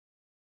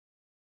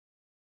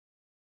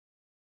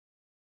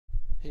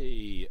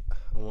Hey,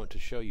 I want to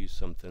show you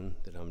something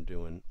that I'm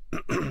doing.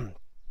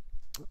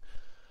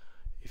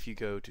 If you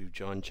go to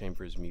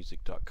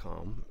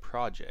johnchambersmusic.com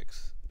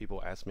projects,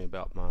 people ask me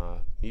about my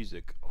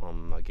music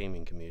on my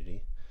gaming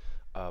community.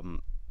 I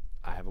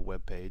have a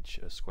web page,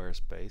 a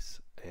Squarespace,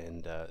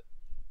 and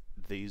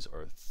these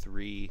are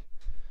three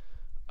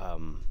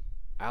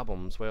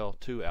albums. Well,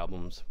 two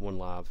albums, one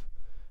live,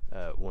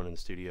 one in the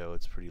studio.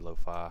 It's pretty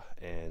lo-fi,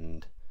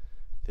 and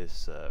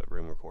this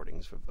room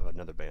recordings of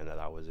another band that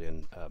I was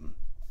in.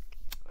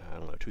 I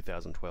don't know,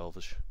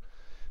 2012ish.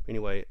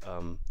 Anyway,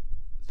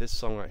 this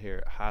song right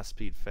here, High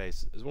Speed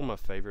Face, is one of my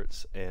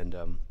favorites, and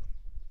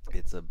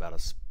it's about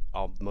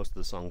most of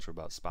the songs are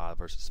about spy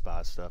versus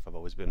spy stuff. I've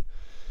always been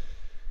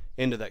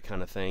into that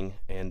kind of thing,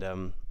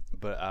 and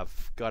but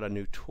I've got a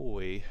new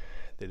toy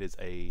that is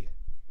a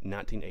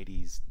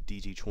 1980s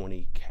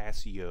DG20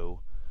 Casio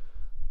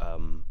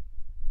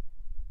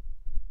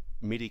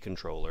MIDI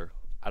controller.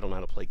 I don't know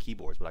how to play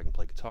keyboards, but I can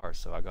play guitar,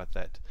 so I got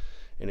that,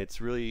 and it's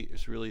really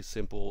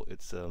simple.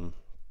 It's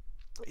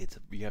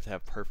you have to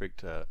have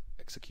perfect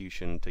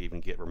execution to even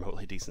get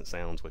remotely decent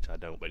sounds, which I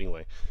don't. But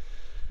anyway,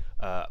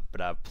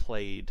 but I've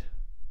played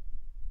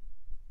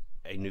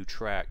a new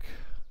track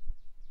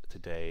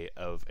today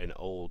of an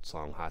old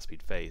song, High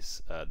Speed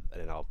Face,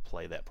 and I'll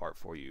play that part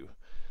for you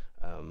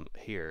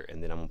here,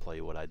 and then I'm gonna play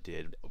what I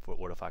did.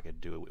 What if I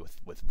could do it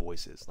with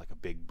voices, like a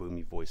big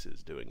boomy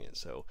voices doing it?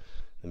 So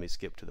let me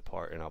skip to the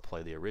part, and I'll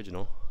play the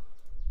original.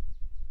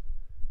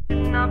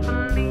 Not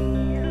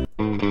believe.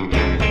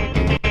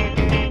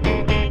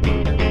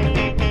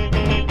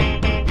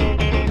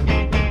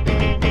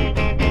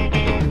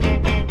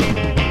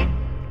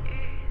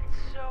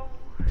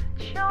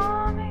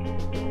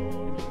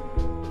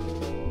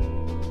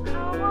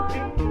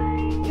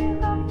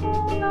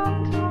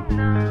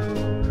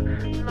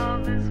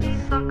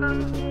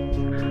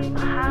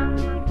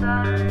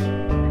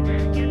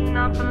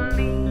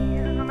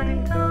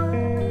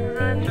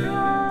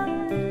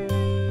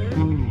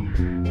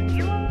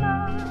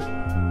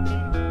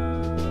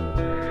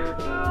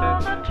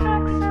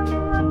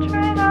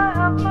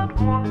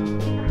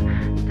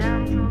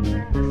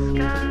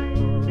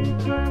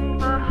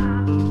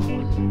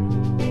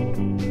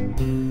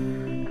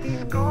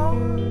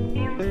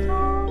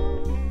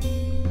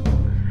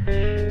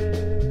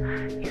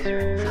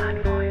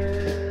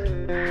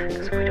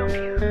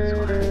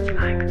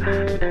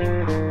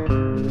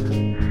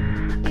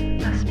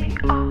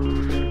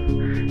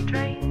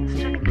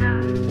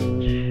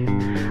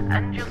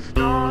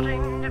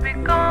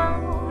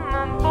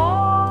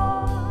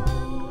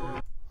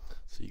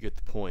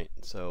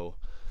 So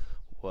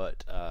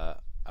what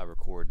I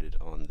recorded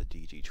on the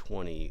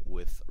DG20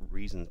 with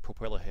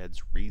Propeller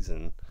Head's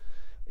Reason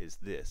is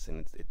this,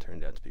 and it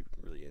turned out to be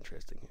really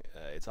interesting.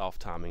 It's off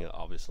timing,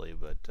 obviously,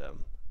 but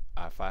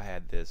if I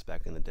had this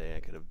back in the day,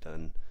 I could have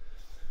done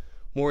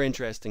more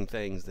interesting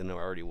things than there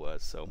already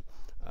was. So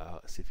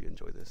let's see if you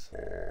enjoy this.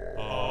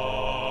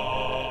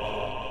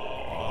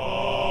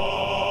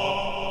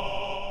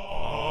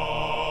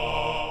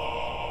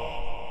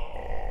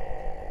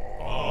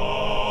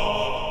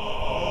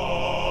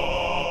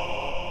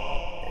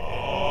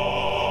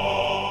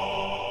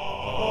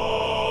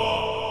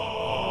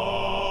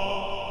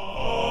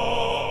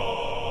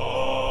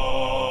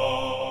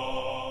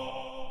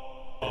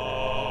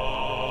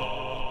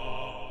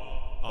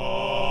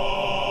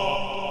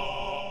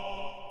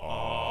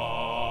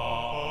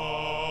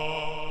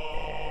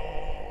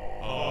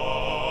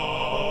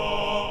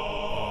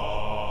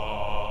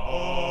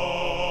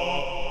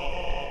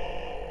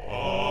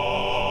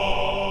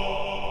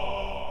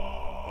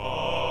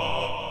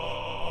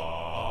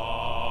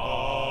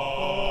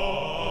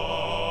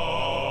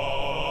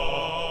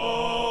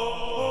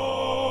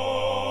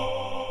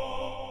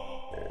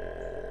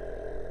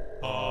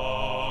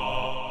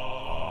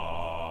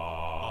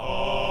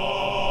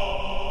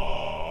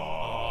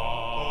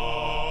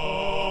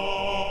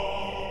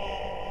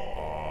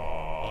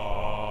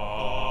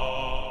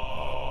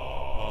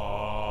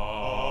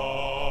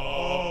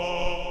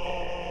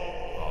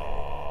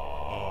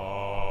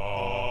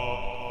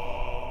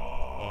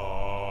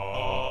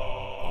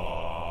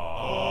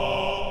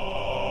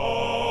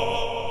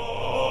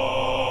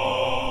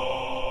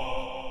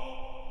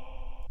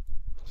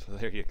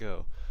 There you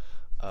go.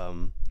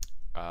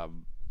 I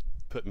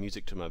put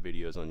music to my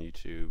videos on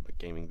YouTube,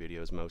 gaming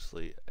videos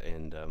mostly,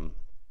 and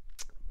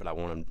but I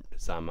want to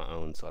design my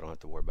own, so I don't have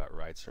to worry about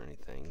rights or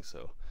anything.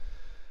 So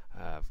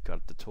I've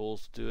got the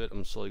tools to do it.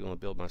 I'm slowly going to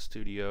build my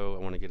studio. I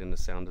want to get into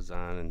sound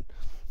design, and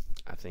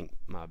I think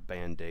my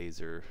band days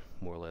are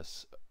more or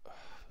less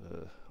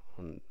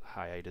on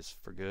hiatus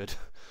for good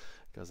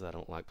because I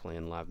don't like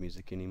playing live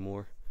music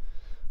anymore.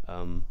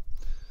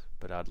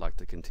 But I'd like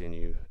to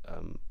continue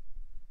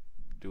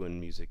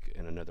doing music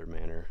in another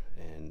manner,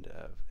 and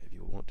if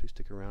you want to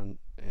stick around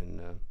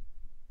and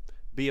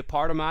be a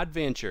part of my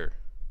adventure.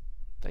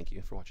 Thank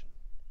you for watching.